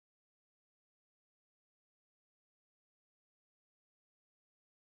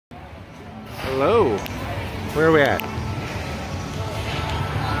Hello. Where are we at?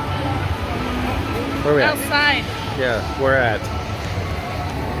 Where are we at? Outside. Yeah, we're at.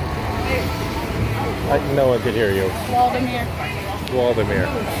 No one could hear you. Waldameer. Waldameer.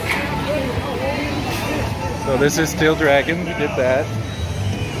 So this is Steel Dragon. We did that.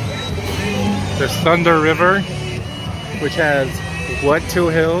 There's Thunder River, which has what, 2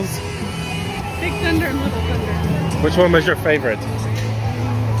 hills? Big Thunder and Little Thunder. Which one was your favorite?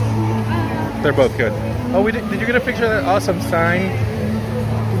 They're both good. Oh, did you get a picture of that awesome sign?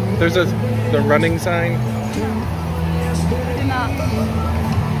 There's the running sign. Did not.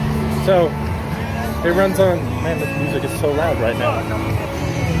 So it runs on. Man, this music is so loud right now.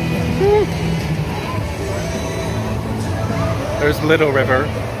 Woo. There's Little River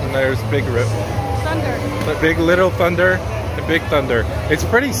and there's Big River. Thunder. The Big Little Thunder, the Big Thunder. It's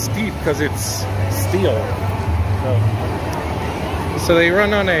pretty steep because it's steel. So they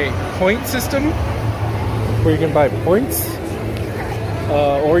run on a point system where you can buy points,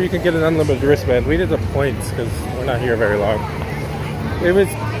 or you can get an unlimited wristband. We did the points because we're not here very long. It was,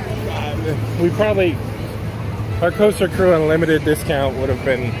 our coaster crew unlimited discount would have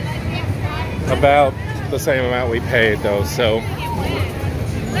been about the same amount we paid though, so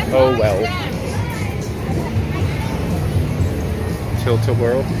oh well.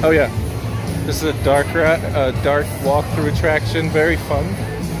 Tilt-a-whirl. Oh yeah. This is a dark walk-through attraction. Very fun.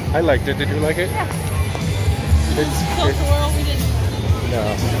 I liked it. Did you like it? Yeah. It's Tilt-a-whirl, we didn't. no.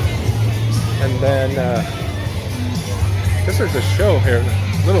 And then this is a show here.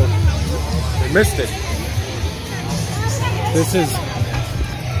 We missed it. This is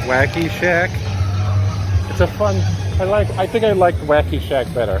Wacky Shack. It's a fun. I think I liked Wacky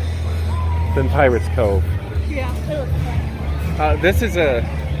Shack better than Pirates Cove. Yeah, it was fun. This is a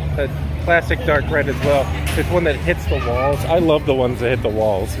classic dark ride as well. It's one that hits the walls. I love the ones that hit the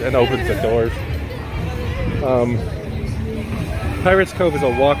walls and opens the doors. Pirates Cove is a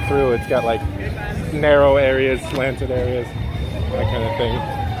walkthrough. It's got like narrow areas, slanted areas, that kind of thing.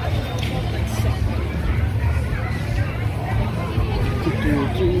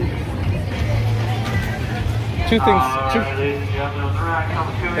 Two things.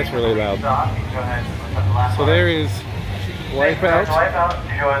 That's really loud. So there is Wipeout,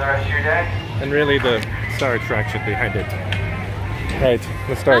 and really the star attraction behind it. Right,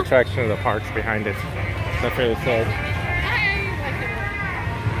 the star attraction of the park's behind it. That's fair to say.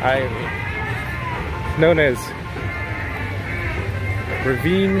 Known as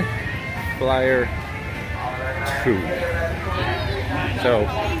Ravine Flyer 2. So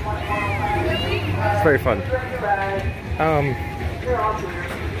it's very fun.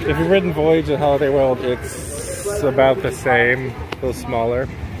 If you've ridden Voyage at Holiday World, it's about the same, a little smaller.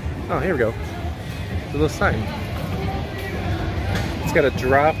 Oh, here we go. A little sign. It's got a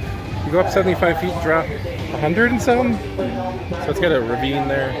drop. You go up 75 feet, drop 100 and some. So it's got a ravine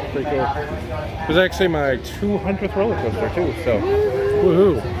there. Pretty cool. It was actually my 200th roller coaster too. So,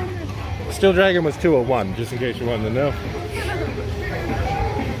 woohoo! Steel Dragon was 201, just in case you wanted to know.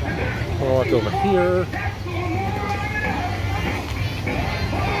 I'll walk over here.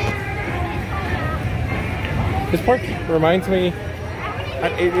 This park reminds me,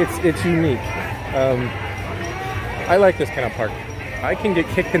 it's unique. I like this kind of park. I can get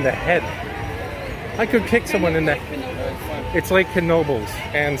kicked in the head. I could kick someone in the head. It's like Knoebels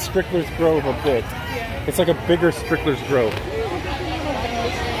and Strickler's Grove a bit. It's like a bigger Strickler's Grove.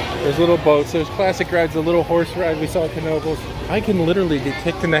 There's little boats, there's classic rides, the little horse ride we saw at Knoebels. I can literally get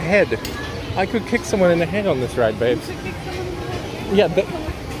kicked in the head. I could kick someone in the head on this ride, babes. Yeah,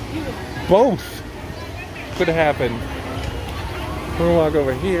 both could happen. We're gonna walk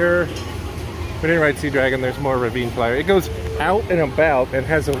over here. We didn't ride Sea Dragon, there's more Ravine Flyer. It goes out and about and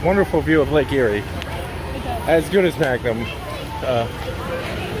has a wonderful view of Lake Erie. As good as Magnum.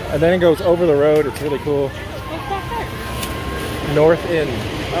 And then it goes over the road, it's really cool. North Inn.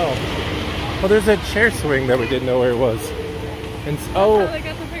 Oh. Well, there's a chair swing that we didn't know where it was. And oh. I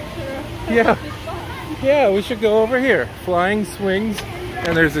got the picture. Yeah. Yeah, we should go over here. Flying swings.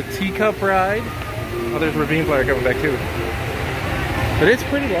 And there's a teacup ride. Oh, there's Ravine Flyer coming back too. But it's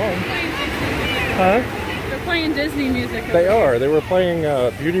pretty long. Huh? They're playing Disney music. They are. They were playing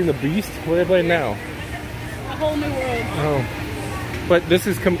Beauty and the Beast. What are they playing now? A Whole New World. Oh. But this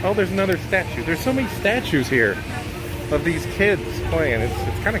is oh, there's another statue. There's so many statues here of these kids playing.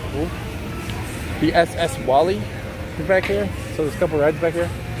 It's kind of cool. The SS Wally is back here. So there's a couple rides back here.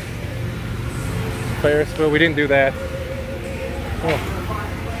 Ferris wheel. We didn't do that. Oh.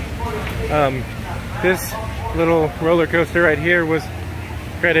 This little roller coaster right here was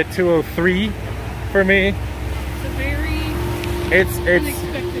credit 203 for me. It's a very It's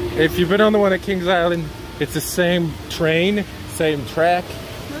unexpected. If you've been on the one at Kings Island, it's the same train, same track.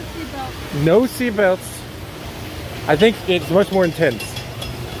 No seatbelts. No seatbelts. I think it's much more intense.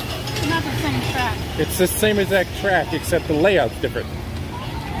 It's not the same track. It's the same exact track, except the layout's different.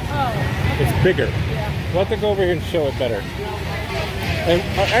 Oh. Okay. It's bigger. Yeah. We'll have to go over here and show it better. And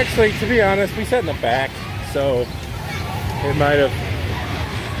actually, to be honest, we sat in the back, so it might have...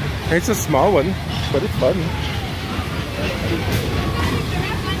 It's a small one, but it's fun.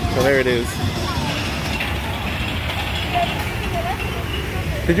 So there it is.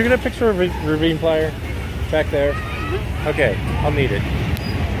 Did you get a picture of Ravine Flyer back there? Mm-hmm. Okay, I'll need it.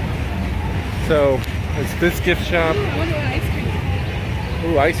 So, it's this gift shop. Ooh, I wonder what ice cream.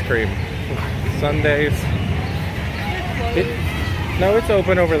 Ooh, ice cream. Sundays. No, it's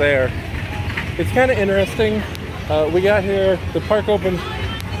open over there. It's kind of interesting. We got here, the park opened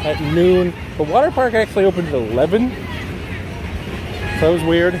at noon. The water park actually opened at 11. So that was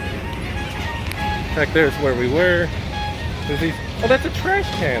weird. Back there's where we were. There's these, oh, that's a trash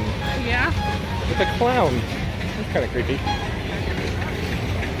can. Yeah. With a clown. That's kind of creepy.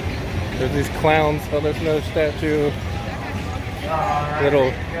 There's these clowns. Oh, there's another statue.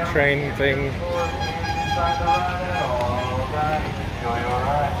 Little train thing.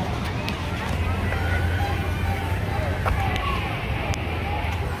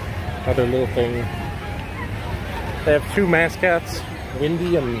 Other little thing. They have two mascots,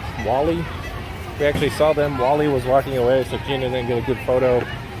 Windy and Wally. We actually saw them. Wally was walking away, so Gina didn't get a good photo.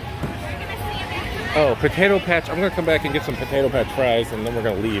 Oh, potato patch. I'm gonna come back and get some potato patch fries, and then we're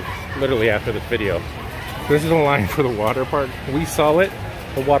gonna leave literally after this video. This is the line for the water park. We saw it.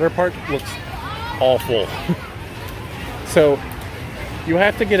 The water park looks awful. So you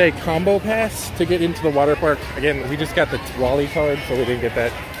have to get a combo pass to get into the water park. Again, we just got the Wally card, so we didn't get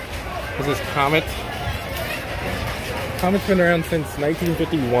that. This is Comet. Comet's been around since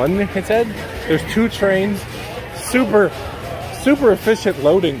 1951, it said. There's two trains. Super efficient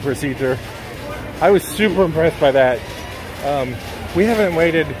loading procedure. I was super impressed by that. We haven't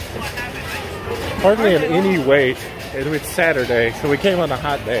waited hardly in any wait. It's Saturday, so we came on a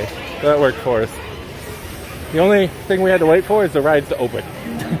hot day. So that worked for us. The only thing we had to wait for is the rides to open.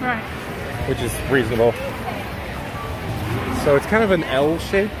 Right. Which is reasonable. So it's kind of an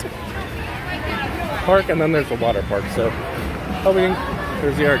L-shaped park, and then there's the water park. So,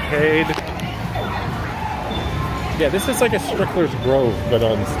 there's the arcade. Yeah, this is like a Strickler's Grove, but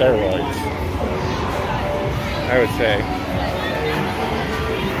on steroids, I would say.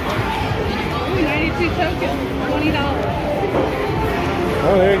 Ooh, 92 tokens, $20.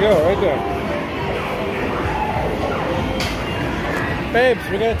 Oh, there you go, right there. Babes,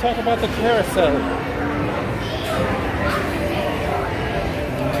 we gotta talk about the carousel.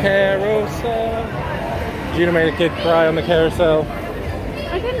 Carousel. Gina made a kid cry on the carousel.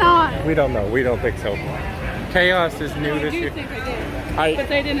 I did not. We don't know. We don't think so. Chaos is new this year. I do think I did. But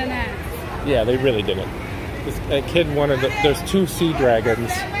they didn't ask. Yeah, they really didn't. A kid wanted there's two sea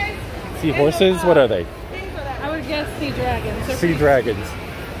dragons. Sea horses? What are they? I would guess sea dragons. Sea dragons.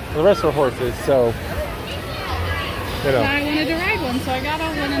 The rest are horses, so, you know. And I wanted to ride one, so I got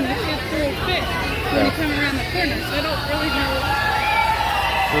on one and the kid threw a fit when you come around the corner, so I don't really know.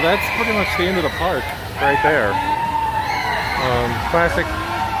 So that's pretty much the end of the park, right there. Classic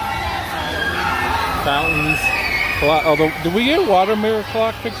fountains. Although, did we get a Waldameer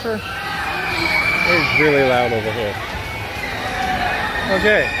clock picture? It's really loud over here.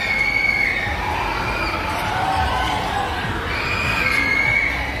 Okay.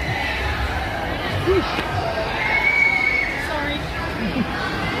 Sorry.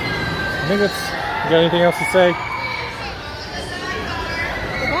 I think it's, you got anything else to say?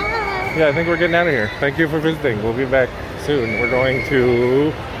 Bye. Yeah, I think we're getting out of here. Thank you for visiting. We'll be back soon. We're going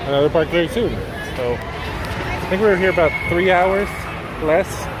to another park very soon. So, I think we were here about 3 hours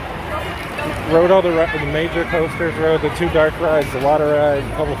less. Rode all the major coasters, rode the two dark rides, the water ride,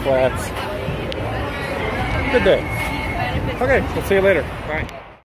 a couple flats. Good day. Okay, we'll see you later. Bye.